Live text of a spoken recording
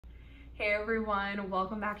Hey everyone,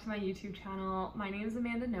 welcome back to my YouTube channel. My name is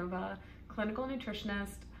Amanda Nova, clinical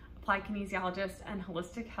nutritionist, applied kinesiologist, and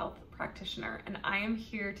holistic health practitioner. And I am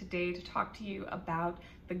here today to talk to you about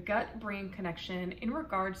the gut-brain connection in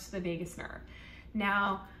regards to the vagus nerve.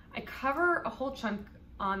 Now, I cover a whole chunk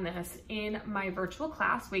on this in my virtual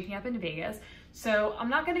class, Waking Up in Vegas. So I'm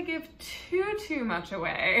not gonna give too much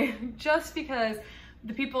away just because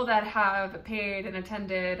the people that have paid and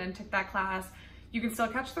attended and took that class, you can still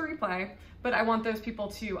catch the replay, but I want those people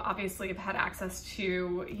to obviously have had access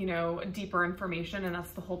to, deeper information, and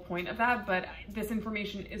that's the whole point of that. But this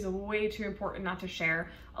information is way too important not to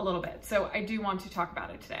share a little bit. So I do want to talk about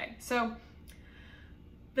it today. So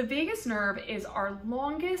the vagus nerve is our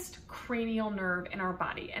longest cranial nerve in our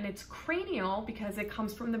body, and it's cranial because it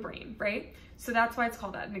comes from the brain, right? So that's why it's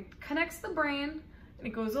called that. And it connects the brain.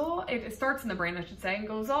 It starts in the brain, I should say, and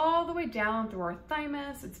goes all the way down through our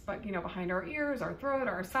thymus. It's behind our ears, our throat,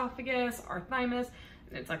 our esophagus, our thymus,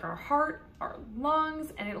 and it's like our heart, our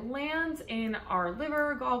lungs, and it lands in our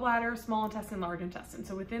liver, gallbladder, small intestine, large intestine,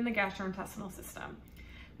 so within the gastrointestinal system.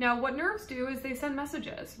 Now, what nerves do is they send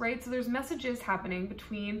messages, right? So there's messages happening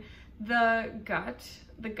between the gut,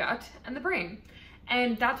 and the brain.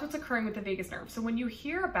 And that's what's occurring with the vagus nerve. So when you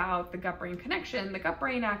hear about the gut-brain connection, the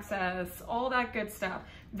gut-brain axis, all that good stuff,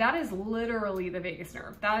 that is literally the vagus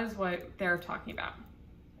nerve. That is what they're talking about.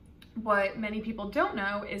 What many people don't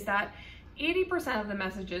know is that 80% of the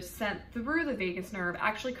messages sent through the vagus nerve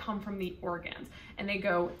actually come from the organs, and they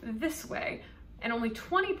go this way, and only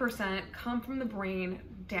 20% come from the brain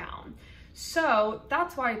down. So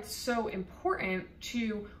that's why it's so important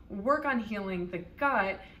to work on healing the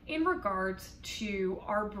gut in regards to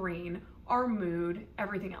our brain, our mood,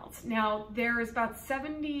 everything else. Now, there is about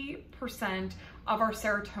 70% of our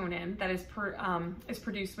serotonin that is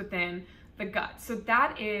produced within the gut. So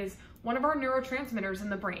that is one of our neurotransmitters in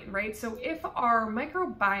the brain, right? So if our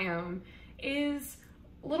microbiome is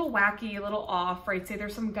a little wacky, a little off, right? Say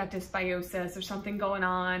there's some gut dysbiosis or something going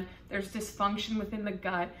on, there's dysfunction within the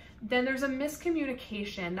gut, then there's a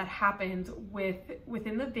miscommunication that happens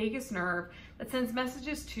within the vagus nerve that sends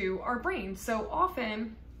messages to our brain. So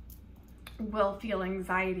often we'll feel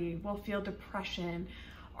anxiety, we'll feel depression,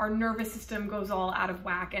 our nervous system goes all out of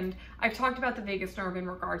whack. And I've talked about the vagus nerve in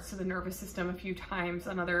regards to the nervous system a few times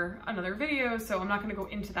on other videos, so I'm not gonna go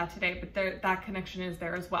into that today, but that connection is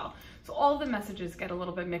there as well. So all the messages get a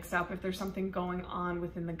little bit mixed up if there's something going on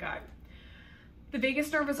within the gut. The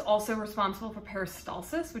vagus nerve is also responsible for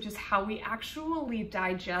peristalsis, which is how we actually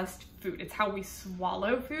digest food. It's how we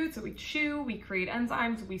swallow food. So we chew, we create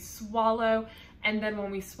enzymes, we swallow, and then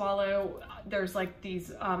when we swallow, there's like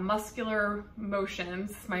these muscular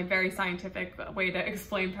motions. My very scientific way to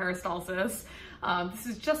explain peristalsis. This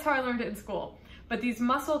is just how I learned it in school. But these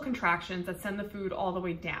muscle contractions that send the food all the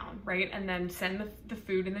way down, right? And then send the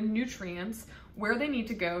food and the nutrients where they need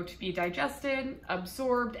to go to be digested,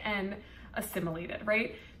 absorbed, and assimilated,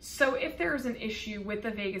 right? So if there's an issue with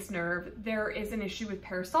the vagus nerve, there is an issue with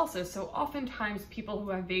peristalsis. So oftentimes people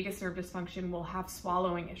who have vagus nerve dysfunction will have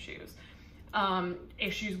swallowing issues,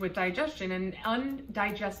 issues with digestion and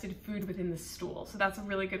undigested food within the stool. So that's a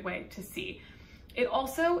really good way to see. It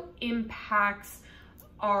also impacts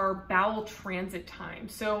our bowel transit time.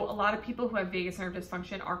 So a lot of people who have vagus nerve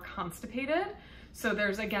dysfunction are constipated. So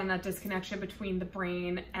there's, again, that disconnection between the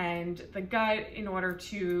brain and the gut in order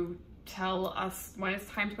to tell us when it's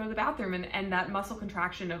time to go to the bathroom, and that muscle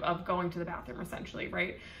contraction of going to the bathroom, essentially,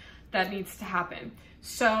 right? That needs to happen.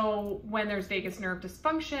 So when there's vagus nerve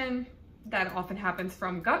dysfunction, that often happens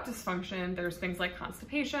from gut dysfunction. There's things like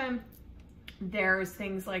constipation. There's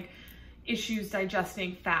things like issues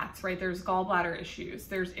digesting fats, right? There's gallbladder issues.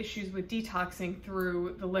 There's issues with detoxing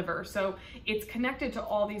through the liver. So it's connected to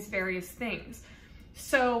all these various things.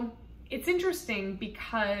 So it's interesting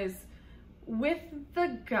because with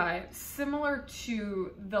the gut, similar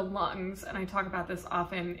to the lungs, and I talk about this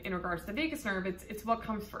often in regards to the vagus nerve, it's what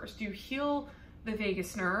comes first. Do you heal the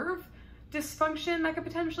vagus nerve dysfunction that could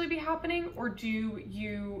potentially be happening, or do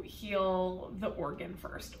you heal the organ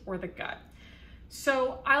first, or the gut?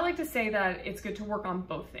 So I like to say that it's good to work on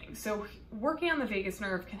both things. So working on the vagus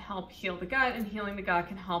nerve can help heal the gut, and healing the gut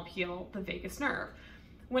can help heal the vagus nerve.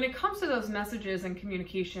 When it comes to those messages and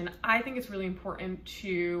communication, I think it's really important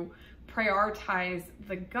to prioritize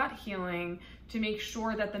the gut healing to make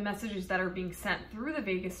sure that the messages that are being sent through the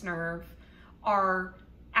vagus nerve are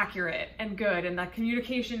accurate and good, and that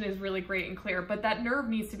communication is really great and clear, but that nerve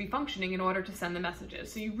needs to be functioning in order to send the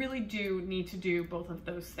messages. So you really do need to do both of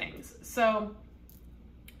those things. So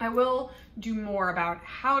I will do more about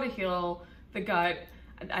how to heal the gut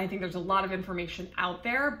I think there's a lot of information out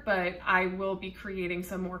there, but I will be creating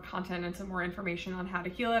some more content and some more information on how to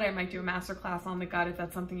heal it. I might do a masterclass on the gut if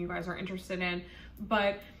that's something you guys are interested in,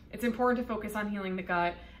 but it's important to focus on healing the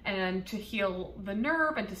gut and to heal the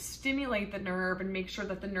nerve and to stimulate the nerve and make sure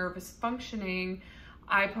that the nerve is functioning.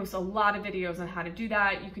 I post a lot of videos on how to do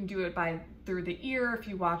that. You can do it through the ear. If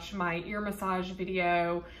you watch my ear massage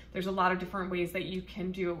video, there's a lot of different ways that you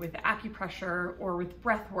can do it with acupressure or with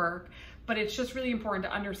breath work. But it's just really important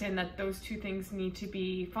to understand that those two things need to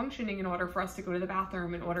be functioning in order for us to go to the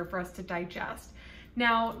bathroom, in order for us to digest.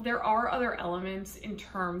 Now, there are other elements in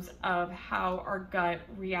terms of how our gut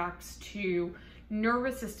reacts to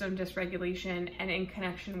nervous system dysregulation and in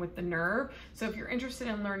connection with the nerve. So if you're interested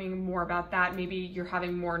in learning more about that, maybe you're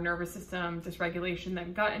having more nervous system dysregulation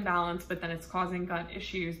than gut imbalance, but then it's causing gut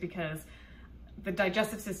issues because the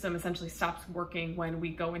digestive system essentially stops working when we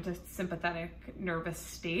go into sympathetic nervous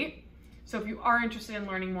state. So if you are interested in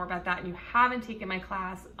learning more about that and you haven't taken my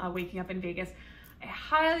class, Waking Up in Vegas, I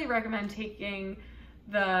highly recommend taking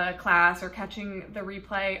the class or catching the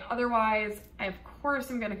replay. Otherwise, I of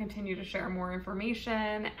course am going to continue to share more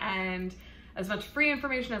information and as much free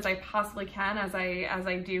information as I possibly can as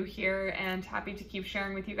I do here, and happy to keep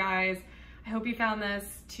sharing with you guys. I hope you found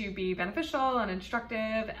this to be beneficial and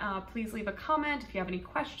instructive. Please leave a comment if you have any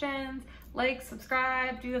questions. Like,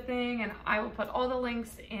 subscribe, do the thing, and I will put all the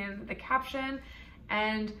links in the caption.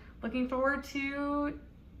 And looking forward to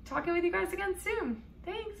talking with you guys again soon.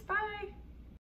 Thanks, bye.